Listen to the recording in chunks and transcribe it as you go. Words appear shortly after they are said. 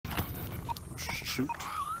shoot.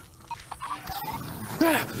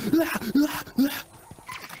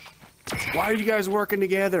 Why are you guys working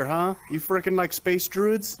together, huh? You freaking like Space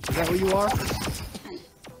Druids? Is that what you are?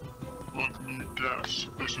 Let me guess.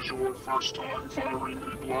 This is your first time firing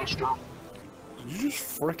a blaster. Did you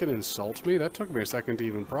just freaking insult me? That took me a second to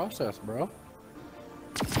even process, bro.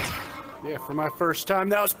 Yeah, for my first time,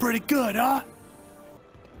 that was pretty good, huh?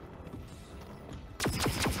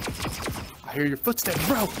 I hear your footsteps,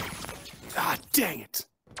 bro. Ah, dang it.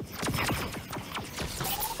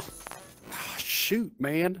 Ah, shoot,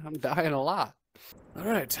 man. I'm dying a lot. All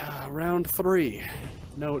right, round 3.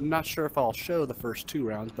 No, not sure if I'll show the first 2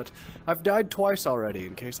 rounds, but I've died twice already,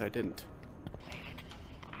 in case I didn't.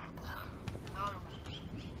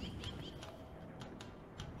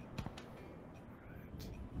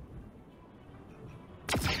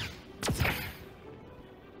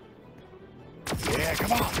 Yeah,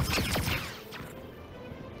 come on!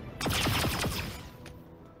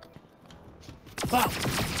 Oh!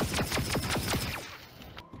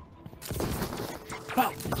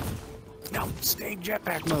 Oh! No, stay in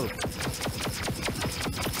jetpack mode.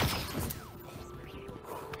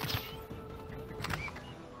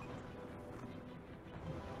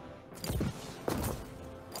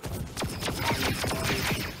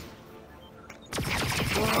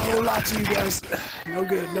 Whoa, lots of you guys. No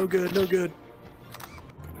good, no good, no good.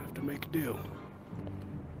 Gonna have to make a deal.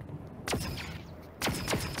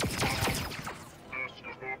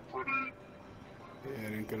 Yeah,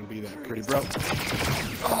 it ain't gonna be that pretty, bro.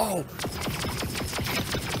 Oh!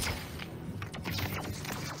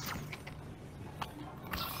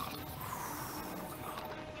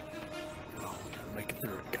 Gotta make it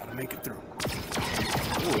through. Gotta make it through.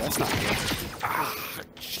 Oh, that's not good. Ah,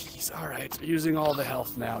 jeez. All right. Using all the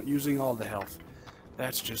health now. Using all the health.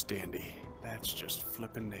 That's just dandy. That's just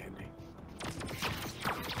flippin' dandy.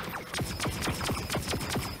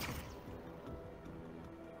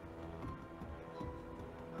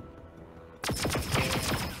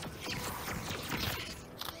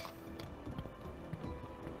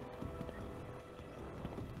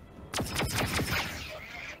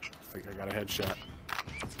 I think I got a headshot.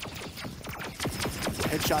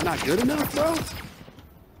 Headshot not good enough, bro?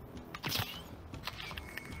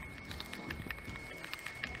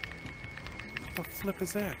 What the flip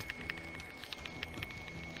is that?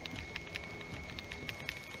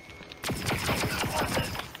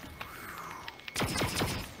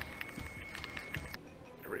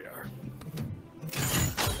 Here we are.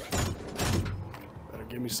 Better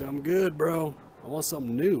give me something good, bro. I want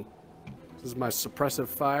something new. This is my suppressive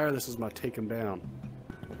fire. This is my take him down.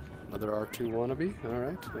 Another R2 wannabe. All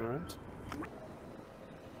right, all right.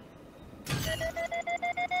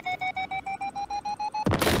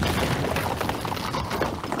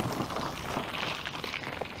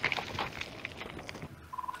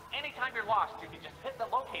 Anytime you're lost, you can just hit the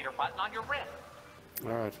locator button on your wrist.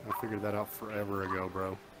 All right, I figured that out forever ago,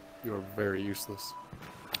 bro. You are very useless.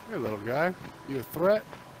 Hey, little guy. You a threat?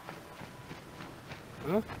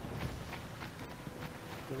 Huh?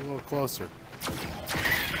 Get a little closer.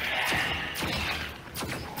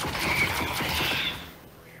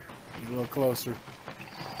 Get a little closer.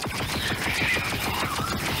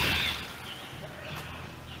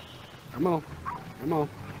 Come on. Come on.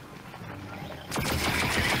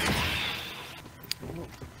 Oh,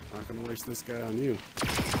 not gonna waste this guy on you.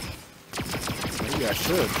 Maybe I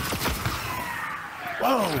should.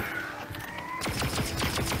 Whoa!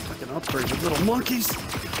 Fucking upgrade, you little monkeys!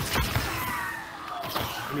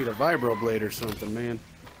 I need a vibro blade or something, man.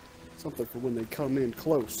 Something for when they come in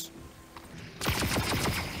close.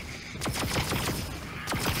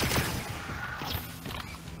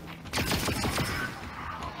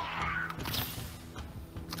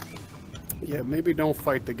 Yeah, maybe don't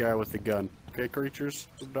fight the guy with the gun. Okay, creatures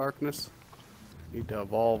of darkness? Need to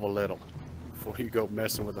evolve a little before you go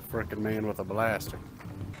messing with a frickin' man with a blaster.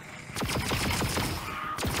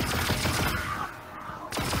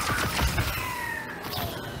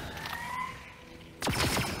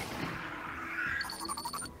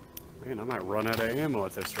 Man, I might run out of ammo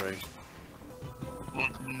at this rate.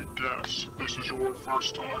 Let me guess. This is your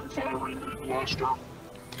first time firing a blaster.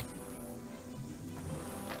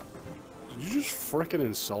 Did you just frickin'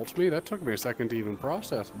 insult me? That took me a second to even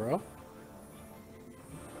process, bro.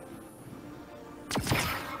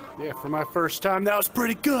 Yeah, for my first time, that was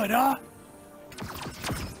pretty good, huh?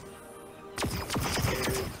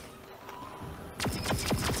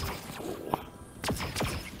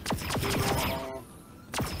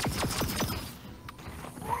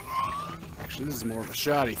 Actually, this is more of a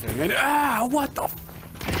shoddy thing. And, ah, what the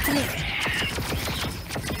flip?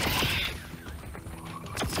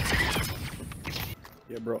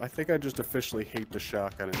 Yeah, bro, I think I just officially hate the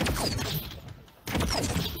shotgun.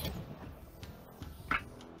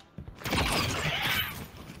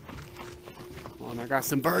 Come on, I got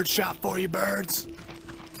some bird shot for you, birds.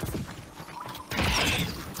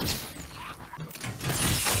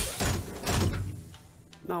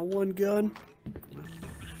 Not one gun.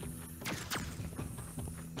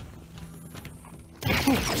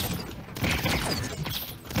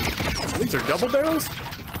 These are double barrels?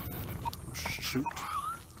 Shoot.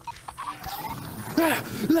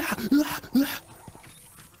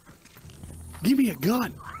 Give me a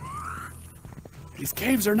gun. These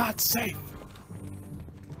caves are not safe.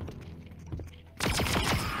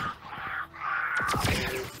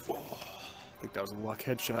 Oh, I think that was a luck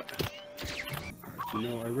headshot. You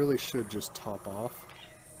know, I really should just top off.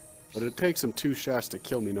 But it takes him 2 shots to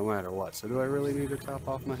kill me no matter what. So do I really need to top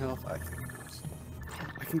off my health? I think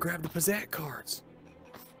I can grab the Pizzazz cards.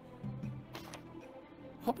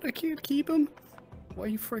 Oh, but I can't keep them? Why are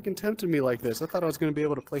you freaking tempting me like this? I thought I was going to be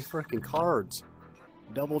able to play freaking cards.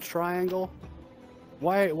 Double triangle?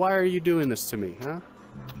 Why are you doing this to me, huh?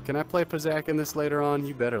 Can I play Pizzazz in this later on?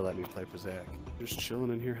 You better let me play Pizzazz. Just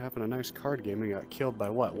chilling in here having a nice card game and got killed by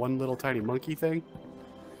what? One little tiny monkey thing?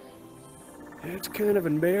 It's kind of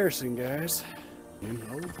embarrassing, guys.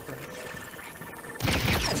 Oh, crap.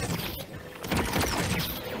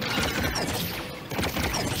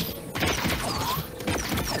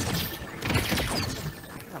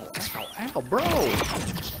 Ow, bro!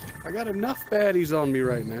 I got enough baddies on me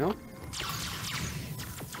right now.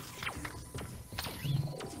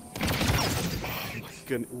 Oh my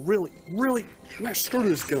goodness, really, let's screw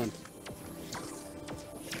this gun.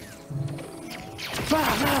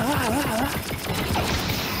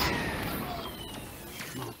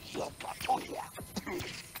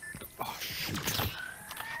 Oh, shoot.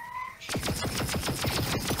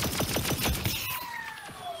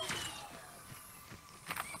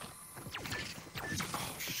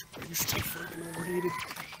 Are you still freaking overheated?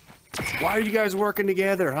 Why are you guys working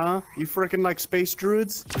together, huh? You freaking like Space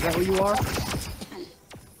Druids? Is that what you are?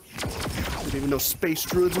 I didn't even know Space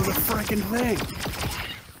Druids was a freaking thing.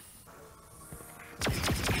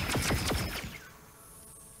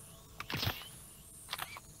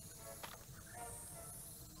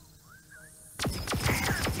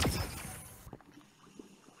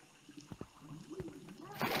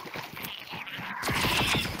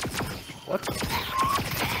 What?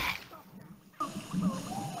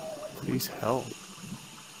 Please help.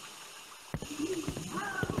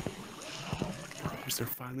 Is there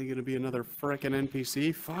finally gonna be another frickin'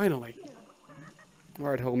 NPC? Finally!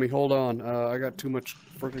 Alright, homie, hold on. I got too much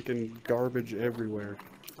frickin' garbage everywhere.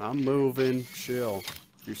 I'm moving. Chill.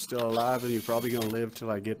 If you're still alive, then you're probably gonna live till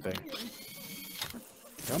I get there.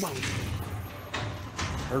 Come on.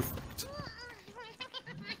 Perfect.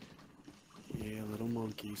 Yeah, little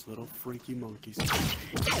monkeys. Little freaky monkeys.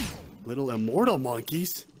 Little immortal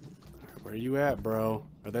monkeys? Where you at, bro?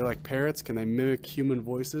 Are they like parrots? Can they mimic human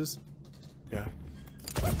voices? Yeah.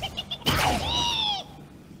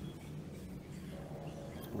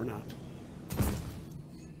 Or not.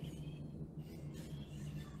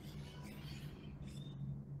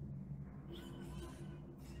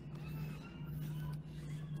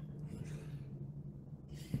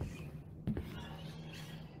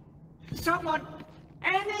 Someone,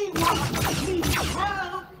 anyone, please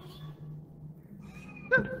help!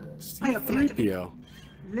 I appear to be C-3PO.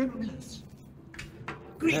 limbless.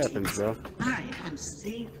 What happens, bro? I am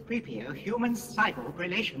C-3PO, human cyborg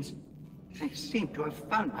relations. I seem to have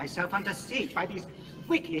found myself under siege by these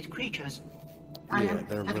wicked creatures. I Yeah, am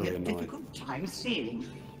they're having really a annoying. difficult time seeing.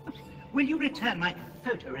 Will you return my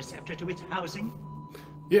photoreceptor to its housing?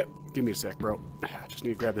 Yep, give me a sec, bro. I just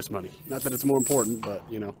need to grab this money. Not that it's more important, but,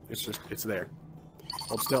 you know, it's there.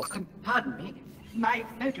 Hold still. Pardon me, my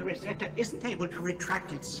photoreceptor isn't able to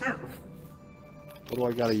retract itself. What do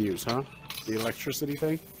I gotta use, huh? The electricity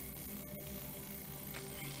thing?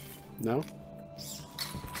 No?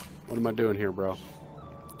 What am I doing here, bro?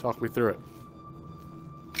 Talk me through it.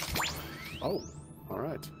 Oh,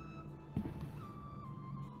 alright.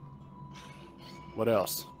 What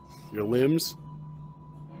else? Your limbs?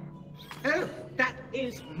 Oh, that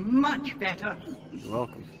is much better. You're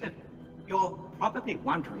welcome. You're probably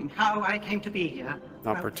wondering how I came to be here.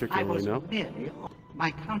 Not Well, particularly, no.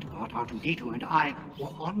 My counterpart R2-D2 and I were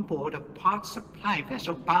on board a parts supply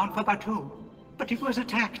vessel bound for Batuu, but it was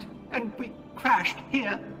attacked, and we crashed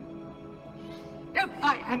here. Oh,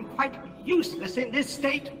 I am quite useless in this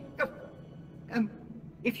state.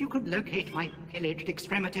 If you could locate my pillaged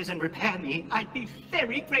extremities and repair me, I'd be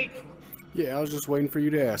very grateful. Yeah, I was just waiting for you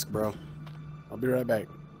to ask, bro. I'll be right back.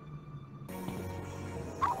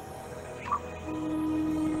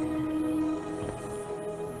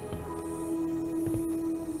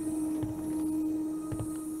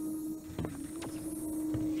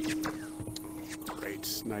 Great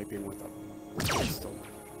sniping with a pistol.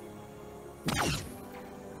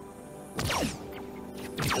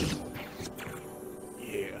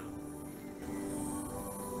 Yeah.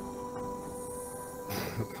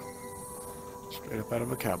 Straight up out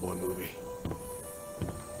of a cowboy movie.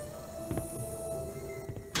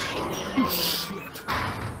 Shit.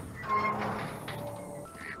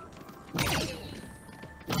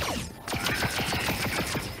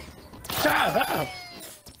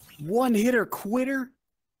 One hitter quitter?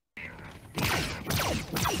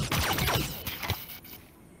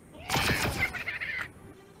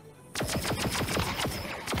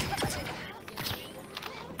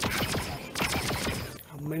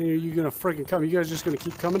 How many are you gonna freaking come? You guys just gonna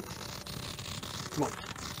keep coming? Come on.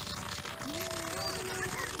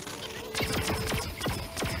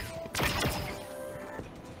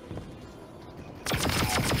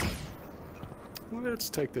 Let's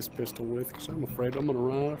take this pistol with, because I'm afraid I'm gonna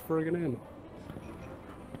run out of friggin' ammo.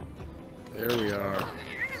 There we are.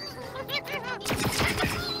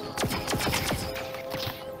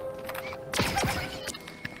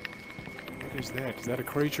 What is that? Is that a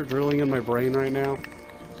creature drilling in my brain right now?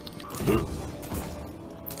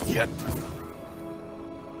 Yep.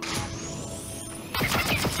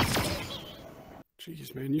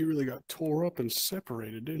 Jeez, man, you really got tore up and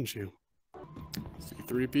separated, didn't you?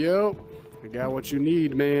 C-3PO, I got what you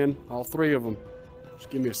need, man. All three of them. Just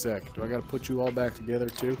give me a sec. Do I gotta put you all back together,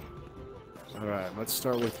 too? Alright, let's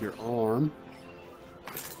start with your arm.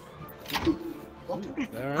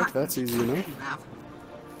 Alright, that's easy enough.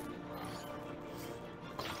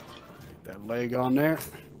 Take that leg on there.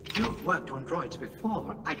 You've worked on droids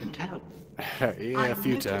before, I can tell. Yeah, a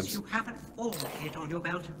few times. You have an ore kit on your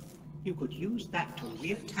belt. You could use that to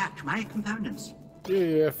reattach my components.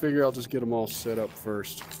 Yeah, I figure I'll just get them all set up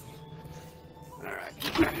first. Alright.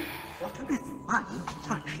 What a fun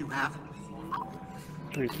touch you have.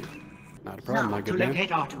 Thank you. Not a problem, now, my good to man.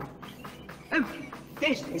 locate Arturo. Oh,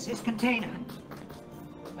 this is his container.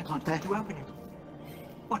 I can't bear to open it.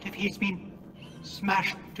 What if he's been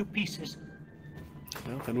smashed to pieces?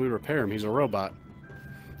 Well, then we repair him. He's a robot.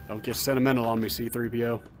 Don't get sentimental on me,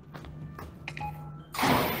 C-3PO.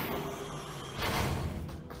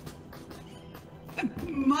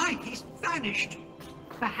 My, he's vanished.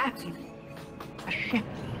 Perhaps he's a ship.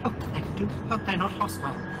 Oh, I do hope they're not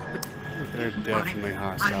hostile. But They're definitely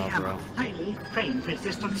hostile, I am bro. a highly trained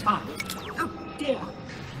resistance spy. Oh dear.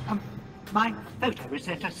 My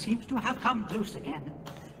photoreceptor seems to have come loose again.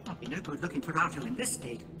 I'll be no good looking for Arthur in this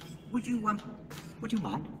state. Would you mind?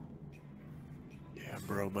 Yeah,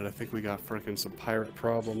 bro, but I think we got frickin' some pirate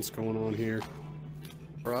problems going on here.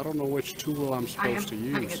 Bro, I don't know which tool I'm supposed to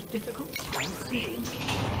having a use. difficult time seeing.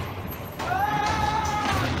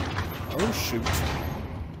 Oh, shoot.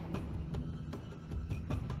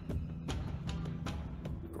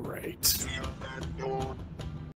 Great.